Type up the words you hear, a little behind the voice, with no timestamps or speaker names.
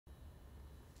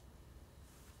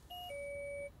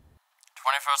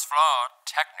21st floor,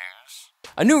 tech news.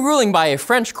 A new ruling by a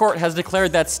French court has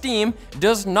declared that Steam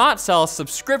does not sell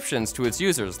subscriptions to its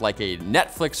users like a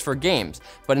Netflix for games,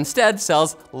 but instead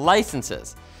sells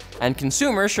licenses. And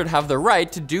consumers should have the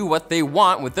right to do what they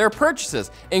want with their purchases,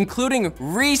 including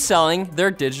reselling their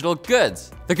digital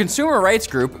goods. The consumer rights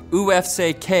group,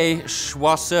 UFCK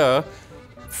Choiseur,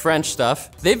 French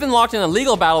stuff, they've been locked in a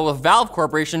legal battle with Valve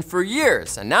Corporation for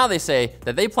years, and now they say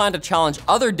that they plan to challenge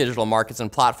other digital markets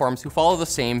and platforms who follow the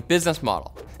same business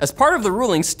model. As part of the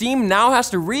ruling, Steam now has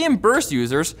to reimburse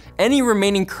users any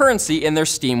remaining currency in their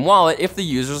Steam wallet if the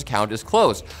user's account is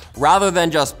closed, rather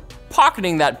than just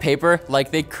pocketing that paper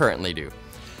like they currently do.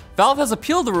 Valve has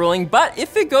appealed the ruling, but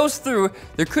if it goes through,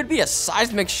 there could be a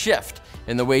seismic shift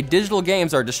in the way digital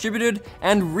games are distributed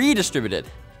and redistributed.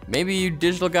 Maybe you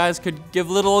digital guys could give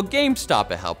little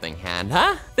GameStop a helping hand,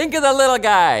 huh? Think of the little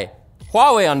guy.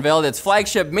 Huawei unveiled its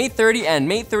flagship Mate 30 and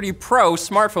Mate 30 Pro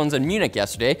smartphones in Munich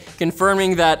yesterday,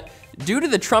 confirming that due to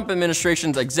the Trump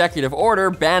administration's executive order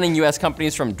banning US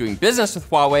companies from doing business with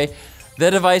Huawei,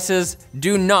 the devices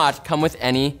do not come with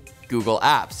any Google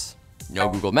apps. No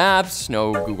Google Maps,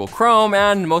 no Google Chrome,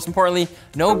 and most importantly,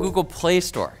 no Google Play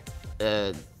Store.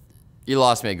 You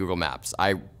lost me at Google Maps.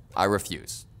 I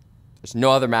refuse. There's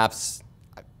no other maps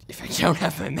if I don't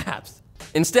have my maps.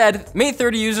 Instead, Mate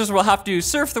 30 users will have to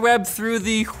surf the web through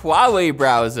the Huawei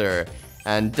browser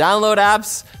and download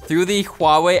apps through the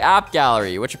Huawei App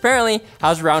Gallery, which apparently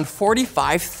has around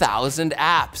 45,000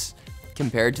 apps,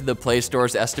 compared to the Play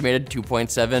Store's estimated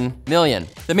 2.7 million.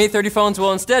 The Mate 30 phones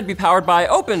will instead be powered by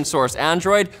open source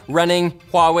Android running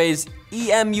Huawei's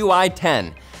EMUI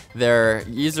 10, their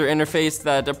user interface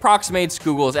that approximates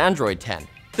Google's Android 10.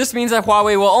 This means that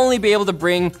Huawei will only be able to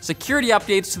bring security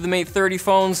updates to the Mate 30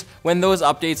 phones when those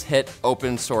updates hit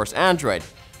open source Android.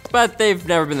 But they've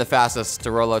never been the fastest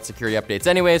to roll out security updates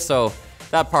anyway, so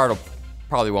that part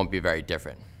probably won't be very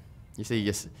different. You see,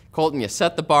 Colton, you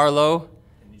set the bar low,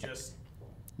 and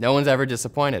no one's ever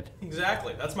disappointed.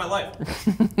 Exactly, that's my life.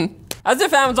 As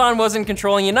if Amazon wasn't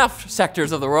controlling enough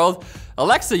sectors of the world,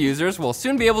 Alexa users will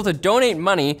soon be able to donate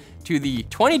money to the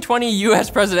 2020 US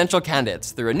presidential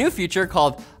candidates through a new feature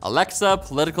called Alexa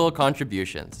Political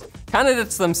Contributions.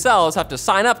 Candidates themselves have to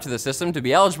sign up to the system to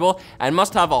be eligible and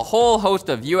must have a whole host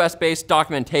of US-based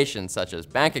documentation, such as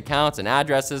bank accounts and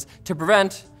addresses, to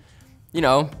prevent,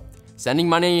 sending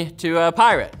money to a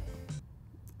pirate.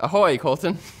 Ahoy,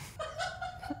 Colton.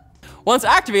 Once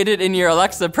activated in your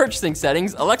Alexa purchasing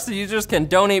settings, Alexa users can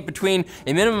donate between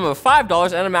a minimum of $5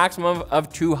 and a maximum of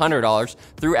 $200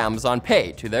 through Amazon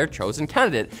Pay to their chosen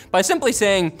candidate by simply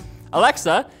saying,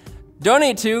 Alexa,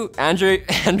 donate to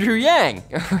Andrew Yang.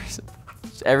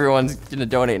 Everyone's gonna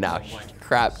donate now,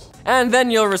 crap. And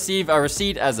then you'll receive a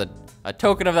receipt as a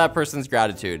token of that person's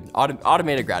gratitude,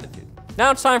 automated gratitude. Now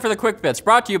it's time for the Quick Bits,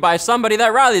 brought to you by somebody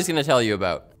that Riley's gonna tell you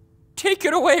about. Take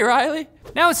it away, Riley.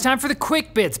 Now it's time for the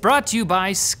Quick Bits, brought to you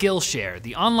by Skillshare,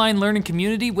 the online learning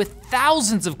community with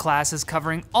thousands of classes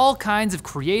covering all kinds of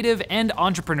creative and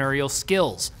entrepreneurial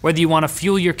skills. Whether you want to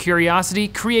fuel your curiosity,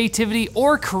 creativity,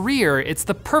 or career, it's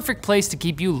the perfect place to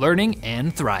keep you learning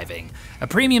and thriving. A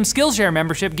premium Skillshare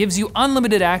membership gives you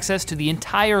unlimited access to the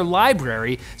entire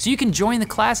library, so you can join the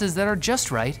classes that are just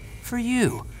right for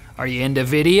you. Are you into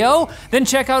video? Then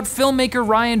check out filmmaker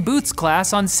Ryan Booth's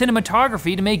class on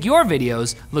cinematography to make your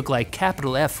videos look like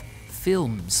capital F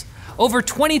films. Over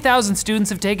 20,000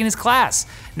 students have taken his class.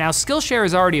 Now, Skillshare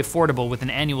is already affordable with an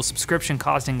annual subscription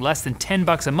costing less than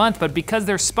 $10 a month, but because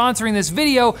they're sponsoring this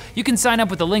video, you can sign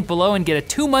up with the link below and get a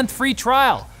 2-month free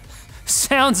trial.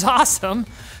 Sounds awesome.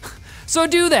 So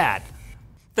do that.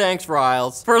 Thanks,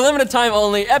 Riles. For a limited time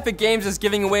only, Epic Games is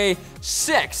giving away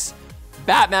 6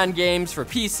 Batman games for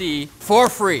PC for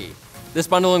free. This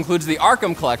bundle includes the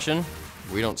Arkham Collection,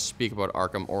 we don't speak about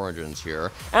Arkham Origins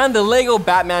here, and the Lego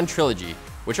Batman Trilogy,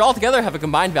 which altogether have a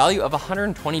combined value of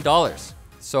 $120.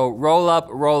 So roll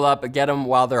up, get them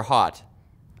while they're hot.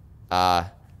 The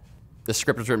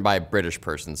script was written by a British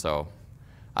person, so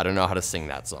I don't know how to sing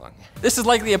that song. This is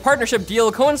likely a partnership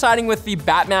deal coinciding with the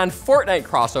Batman Fortnite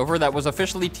crossover that was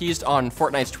officially teased on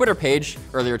Fortnite's Twitter page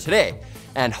earlier today.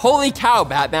 And holy cow,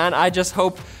 Batman, I just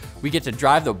hope we get to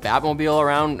drive the Batmobile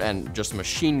around and just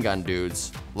machine gun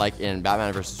dudes like in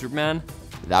Batman vs. Superman.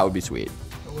 That would be sweet.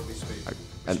 That would be sweet.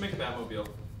 We should make a Batmobile.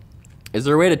 Is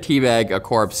there a way to teabag a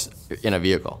corpse in a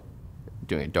vehicle?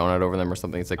 Doing a donut over them or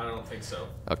something? It's like, I don't think so.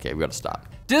 Okay, we gotta stop.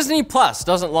 Disney Plus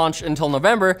doesn't launch until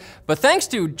November, but thanks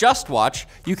to Just Watch,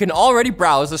 you can already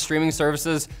browse the streaming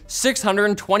service's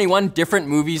 621 different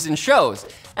movies and shows,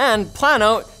 and plan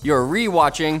out your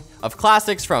re-watching of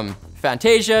classics from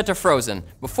Fantasia to Frozen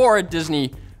before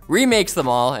Disney remakes them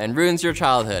all and ruins your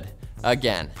childhood.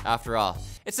 again. After all,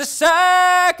 it's a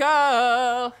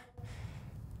circle.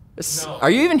 No. Are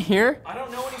you even here? I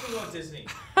don't know anything about Disney.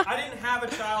 I didn't have a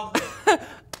childhood.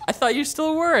 I thought you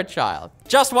still were a child.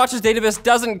 Just Watch's database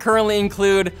doesn't currently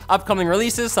include upcoming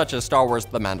releases such as Star Wars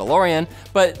The Mandalorian,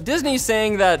 but Disney's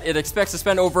saying that it expects to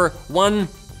spend over $1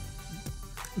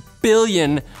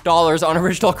 billion on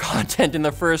original content in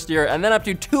the first year, and then up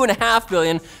to $2.5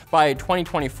 billion by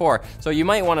 2024. So you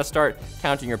might want to start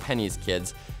counting your pennies,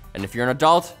 kids. And if you're an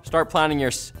adult, start planning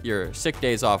your sick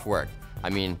days off work. I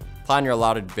mean, plan your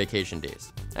allotted vacation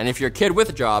days. And if you're a kid with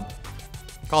a job,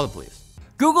 call the police.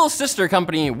 Google's sister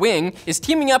company, Wing, is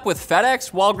teaming up with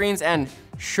FedEx, Walgreens, and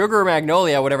Sugar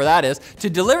Magnolia, whatever that is,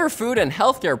 to deliver food and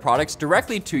healthcare products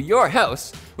directly to your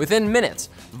house within minutes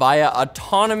via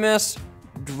autonomous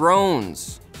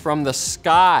drones from the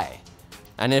sky.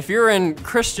 And if you're in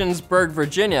Christiansburg,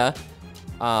 Virginia,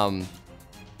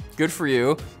 good for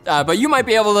you, but you might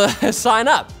be able to sign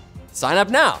up. Sign up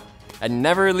now and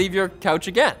never leave your couch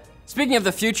again. Speaking of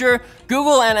the future,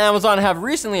 Google and Amazon have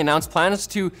recently announced plans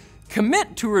to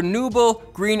commit to renewable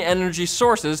green energy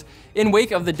sources in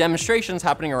wake of the demonstrations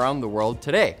happening around the world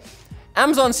today.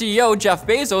 Amazon CEO Jeff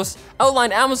Bezos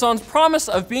outlined Amazon's promise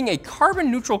of being a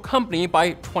carbon neutral company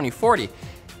by 2040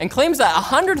 and claims that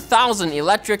 100,000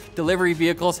 electric delivery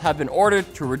vehicles have been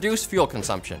ordered to reduce fuel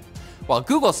consumption, while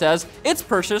Google says its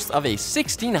purchase of a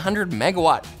 1,600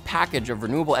 megawatt package of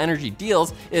renewable energy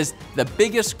deals is the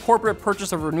biggest corporate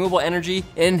purchase of renewable energy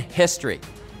in history.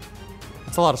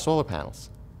 That's a lot of solar panels.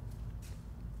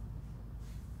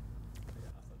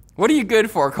 What are you good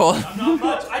for, Cole? I'm not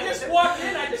much. I just walked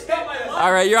in. I just got my lunch.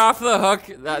 All right, you're off the hook.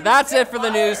 That's it for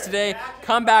the news today.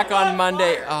 Come back on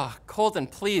Monday. Oh, Colton,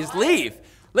 please leave.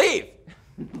 Leave.